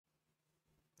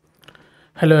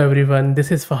Hello everyone,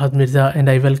 this is Fahad Mirza and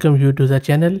I welcome you to the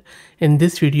channel. In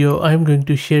this video, I am going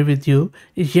to share with you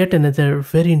yet another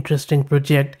very interesting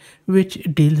project which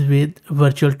deals with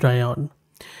virtual try-on.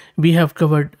 We have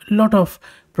covered a lot of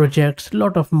projects,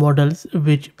 lot of models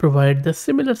which provide the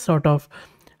similar sort of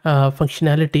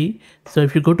functionality. So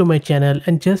if you go to my channel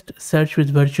and just search with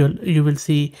virtual, you will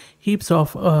see heaps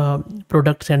of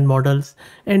products and models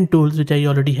and tools which I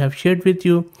already have shared with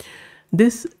you.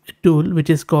 This tool, which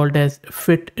is called as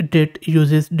FitDiT,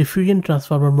 uses diffusion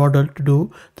transformer model to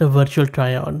do the virtual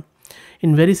try-on.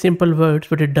 In very simple words,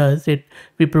 what it does,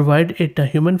 we provide it a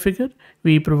human figure,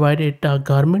 we provide it a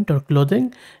garment or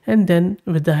clothing, and then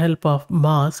with the help of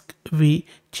mask, we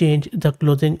change the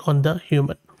clothing on the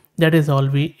human. That is all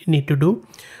we need to do.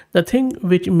 The thing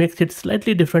which makes it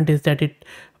slightly different is that it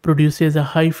produces a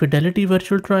high fidelity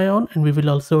virtual try-on, and we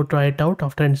will also try it out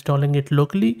after installing it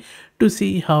locally to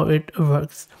see how it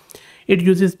works. It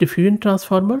uses Diffusion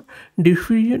Transformer.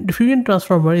 Diffusion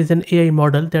Transformer is an AI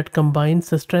model that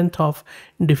combines the strength of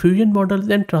diffusion models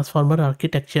and transformer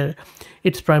architecture.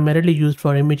 It's primarily used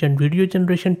for image and video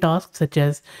generation tasks such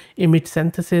as image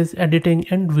synthesis, editing,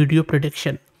 and video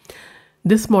prediction.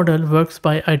 This model works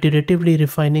by iteratively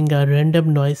refining a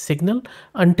random noise signal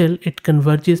until it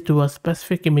converges to a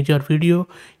specific image or video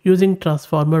using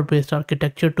transformer-based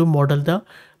architecture to model the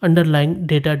underlying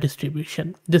data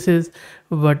distribution. This is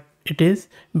what it is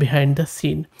behind the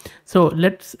scene. So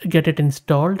let's get it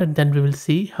installed and then we will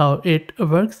see how it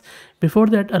works. Before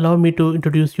that, allow me to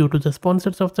introduce you to the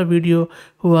sponsors of the video,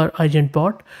 who are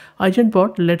AgentBot.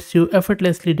 AgentBot lets you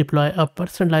effortlessly deploy a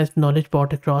personalized knowledge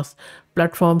bot across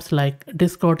platforms like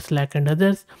Discord, Slack, and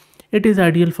others. It is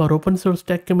ideal for open source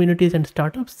tech communities and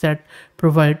startups that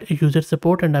provide user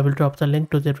support, and I will drop the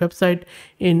link to their website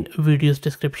in video's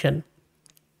description.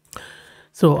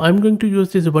 So I'm going to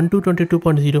use this Ubuntu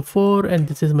 22.04 and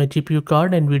this is my GPU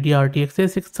card, NVIDIA RTX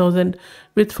 6000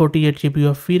 with 48 GB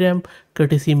of VRAM,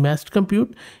 courtesy massed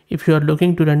compute. If you are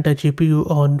looking to rent a GPU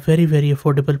on very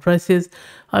affordable prices,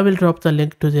 I will drop the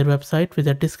link to their website with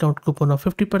a discount coupon of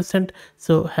 50%,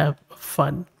 so have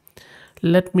fun.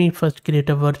 Let me first create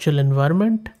a virtual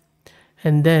environment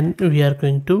and then we are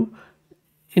going to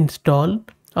install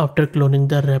after cloning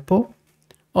the repo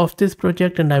of this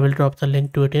project, and I will drop the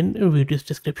link to it in video's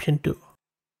description too.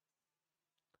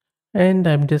 And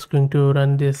I'm just going to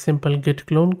run this simple git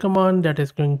clone command that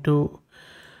is going to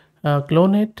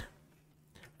clone it.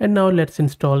 And now let's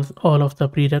install all of the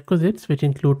prerequisites, which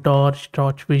include torch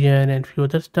vision, and few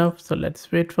other stuff. So let's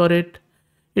wait for it.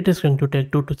 It is going to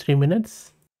take 2 to 3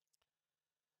 minutes.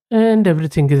 And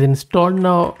everything is installed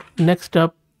now. Next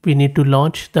up, we need to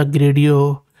launch the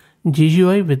Gradio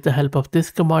GUI with the help of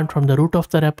this command from the root of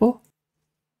the repo.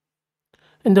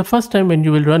 And the first time when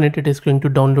you will run it, it is going to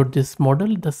download this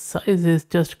model. The size is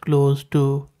just close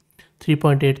to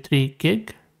 3.83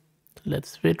 gig.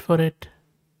 Let's wait for it.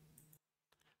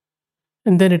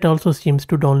 And then it also seems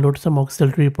to download some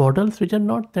auxiliary models which are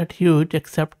not that huge,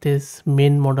 except this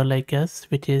main model, I guess,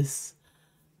 which is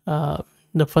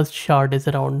the first shard is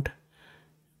around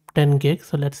 10 gig.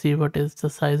 So let's see what is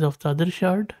the size of the other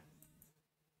shard.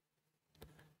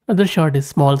 Other shard is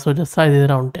small, so the size is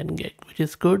around 10 gig, which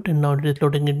is good. And now it is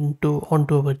loading it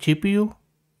onto our GPU.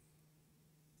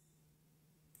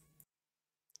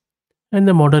 And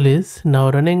the model is now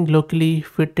running locally,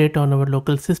 FitDiT on our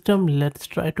local system. Let's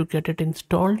try to get it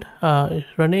installed.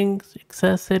 Running,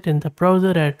 access it in the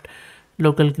browser at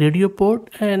local Gradio port,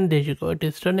 and there you go, it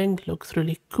is running. Looks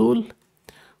really cool.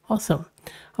 Awesome.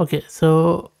 Okay,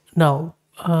 so now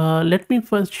let me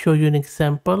first show you an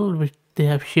example which they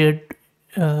have shared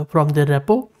from the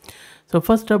repo. So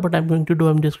first up, what I'm going to do,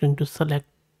 I'm just going to select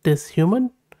this human,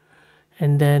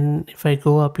 and then if I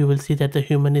go up, you will see that the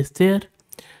human is there.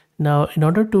 Now in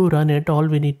order to run it, all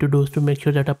we need to do is to make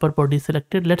sure that upper body is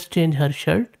selected. Let's change her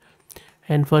shirt,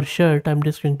 and for shirt I'm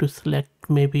just going to select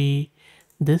maybe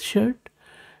this shirt,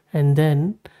 and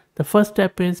then the first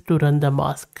step is to run the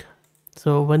mask.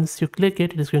 So once you click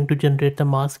it, it is going to generate the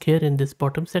mask here in this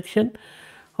bottom section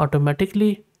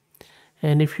automatically.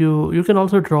 And if you can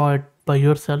also draw it by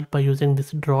yourself by using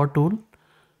this draw tool.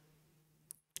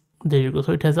 There you go.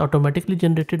 So it has automatically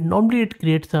generated. Normally it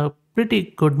creates a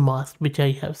pretty good mask, which I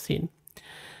have seen.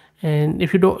 And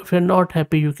if you're not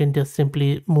happy, you can just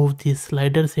simply move these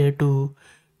sliders here to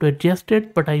adjust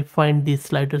it. But I find these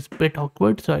sliders a bit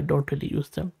awkward, so I don't really use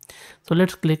them. So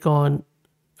let's click on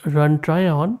run try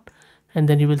on, and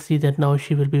then you will see that now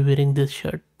she will be wearing this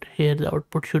shirt. Here the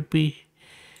output should be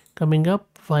coming up.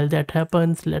 While that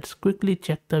happens, let's quickly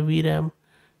check the VRAM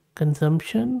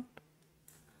consumption,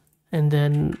 and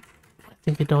then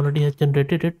think it already has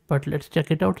generated it, but let's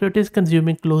check it out. So it is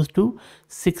consuming close to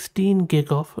 16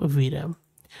 gig of VRAM.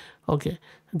 Okay,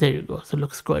 there you go. So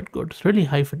looks quite good. It's really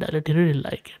high fidelity, really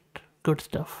like it. Good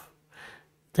stuff.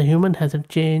 The human hasn't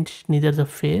changed, neither the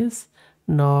face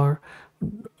nor,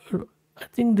 I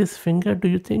think this finger, do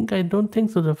you think? I don't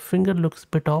think so. The finger looks a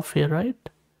bit off here, right?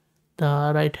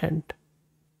 The right hand.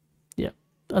 Yeah,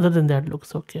 other than that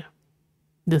looks okay.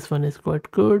 This one is quite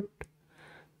good.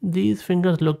 These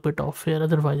fingers look a bit off here,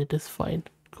 otherwise it is fine.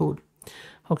 Cool.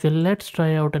 Okay, let's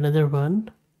try out another one.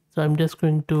 So I'm just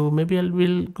going to, maybe I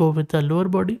will go with the lower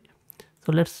body.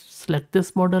 So let's select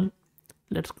this model.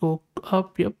 Let's go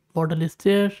up. Yep, model is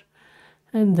there.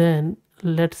 And then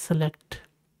let's select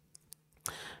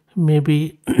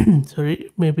maybe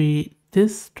sorry, maybe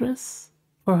this dress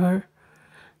for her.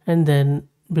 And then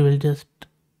we will just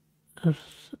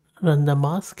run the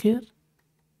mask here.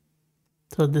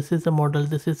 So this is the model,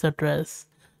 this is the dress.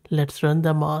 Let's run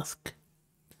the mask.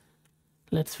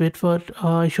 Let's wait for it.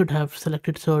 I should have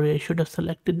selected, sorry, I should have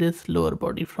selected this lower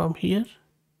body from here.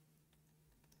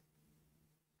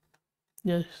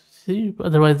 Yes, see,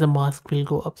 otherwise the mask will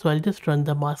go up. So I'll just run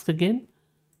the mask again.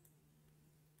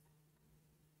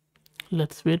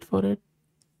 Let's wait for it.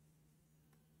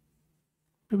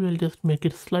 Maybe I'll just make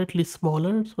it slightly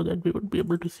smaller so that we would be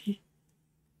able to see.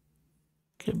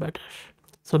 Okay, better.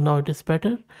 So now it is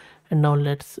better. And now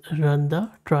let's run the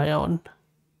try on.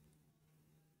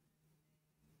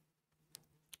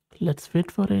 Let's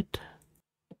wait for it.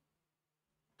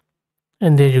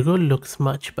 And there you go, looks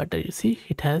much better. You see,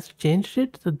 it has changed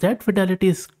it. So that fidelity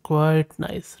is quite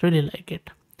nice. Really like it.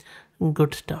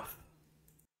 Good stuff.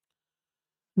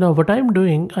 Now what I'm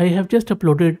doing, I have just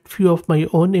uploaded few of my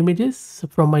own images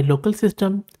from my local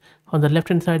system. On the left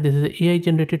hand side, this is an AI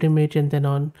generated image, and then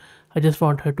on, I just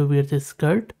want her to wear this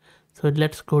skirt. So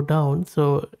let's go down.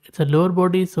 So it's a lower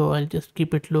body, so I'll just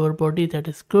keep it lower body. That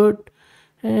is good.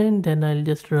 And then I'll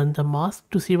just run the mask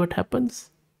to see what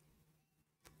happens.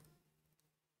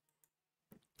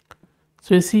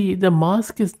 So you see, the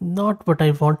mask is not what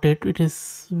I wanted. It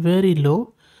is very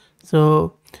low.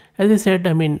 So as I said,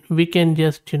 I mean, we can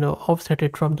just, offset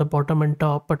it from the bottom and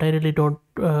top, but I really don't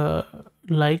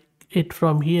like it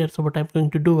from here. So what I'm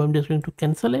going to do, I'm just going to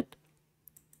cancel it.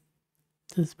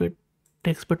 This bit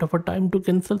takes a bit of a time to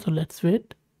cancel. So let's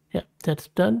wait. Yeah, that's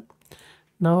done.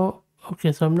 Now,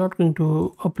 okay, so I'm not going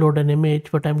to upload an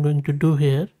image. What I'm going to do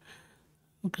here.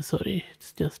 Okay, sorry,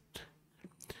 it's just,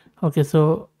 okay,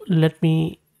 so let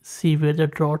me see where the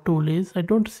draw tool is. I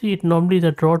don't see it. Normally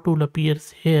the draw tool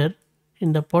appears here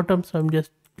in the bottom, so I'm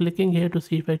just clicking here to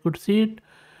see if I could see it.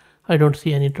 I don't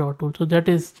see any draw tool, so that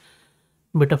is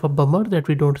a bit of a bummer that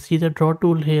we don't see the draw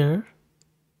tool here.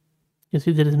 You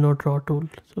see, there is no draw tool.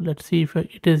 So let's see if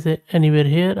it is anywhere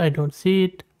here. I don't see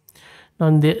it. Now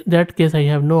in that case, I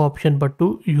have no option but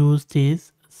to use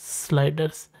these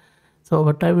sliders. So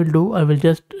what I will do, I will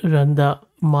just run the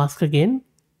mask again,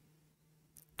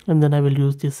 and then I will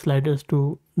use these sliders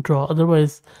to draw.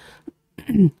 Otherwise,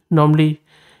 normally,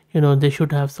 they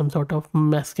should have some sort of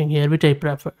masking here, which I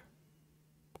prefer.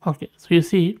 Okay, so you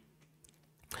see,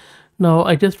 now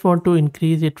I just want to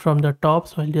increase it from the top,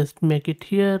 so I'll just make it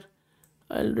here.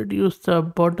 I'll reduce the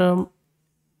bottom,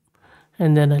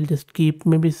 and then I'll just keep,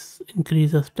 maybe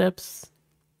increase the steps,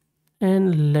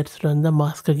 and let's run the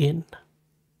mask again.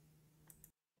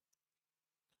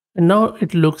 And now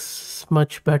it looks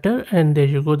much better, and there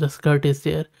you go, the skirt is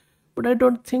there. But I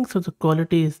don't think so the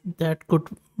quality is that good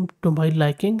to my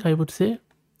liking, I would say.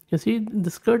 You see, the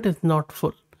skirt is not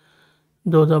full,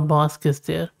 though the mask is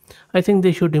there. I think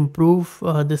they should improve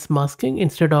this masking.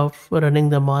 Instead of running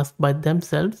the mask by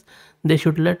themselves, they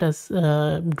should let us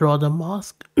draw the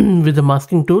mask with the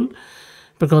masking tool,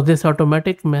 because this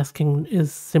automatic masking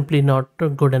is simply not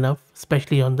good enough,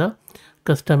 especially on the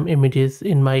custom images,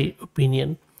 in my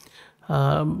opinion.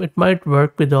 It might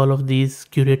work with all of these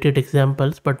curated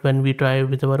examples, but when we try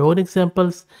with our own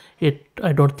examples,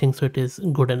 I don't think so it is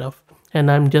good enough. And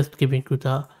I'm just giving you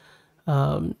the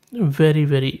very,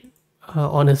 very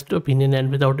honest opinion,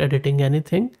 and without editing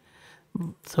anything.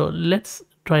 So let's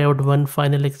try out one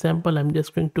final example. I'm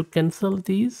just going to cancel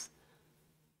these.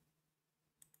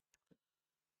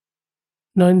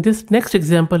 Now in this next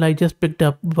example, I just picked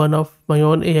up one of my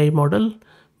own AI model,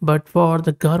 but for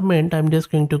the garment, I'm just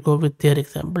going to go with their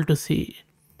example to see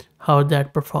how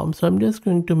that performs. So I'm just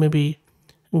going to maybe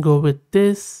go with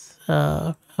this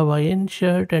Hawaiian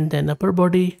shirt and then upper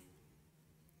body.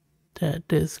 That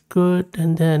is good.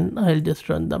 And then I'll just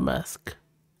run the mask.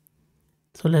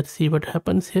 So let's see what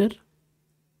happens here.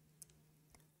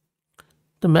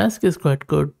 The mask is quite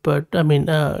good, but I mean,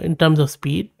 in terms of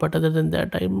speed, but other than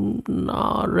that, I'm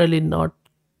not.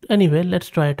 Anyway, let's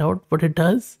try it out, what it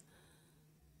does.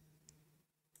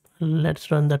 Let's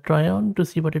run the try on to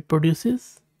see what it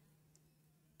produces.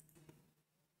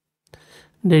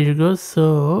 There you go.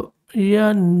 So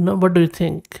yeah, no, what do you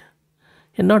think?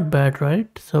 Yeah, not bad, right?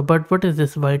 So, but what is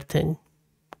this white thing?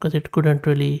 Because it couldn't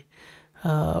really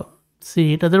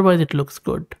see it. Otherwise, it looks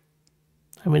good.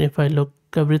 I mean, if I look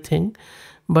everything,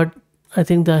 but I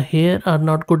think the hair are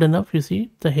not good enough. You see,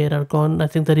 the hair are gone. I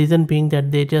think the reason being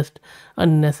that they just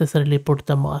unnecessarily put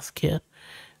the mask here.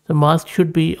 The mask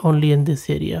should be only in this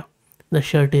area, the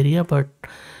shirt area. But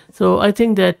so I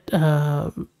think that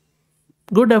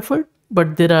good effort,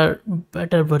 but there are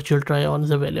better virtual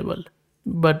try-ons available.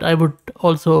 But I would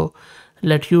also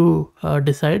let you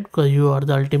decide, because you are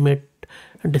the ultimate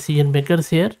decision makers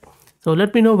here. So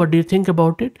let me know, what do you think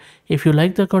about it. If you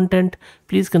like the content,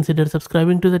 please consider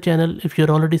subscribing to the channel. If you're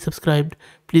already subscribed,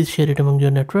 please share it among your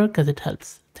network, as it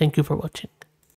helps. Thank you for watching.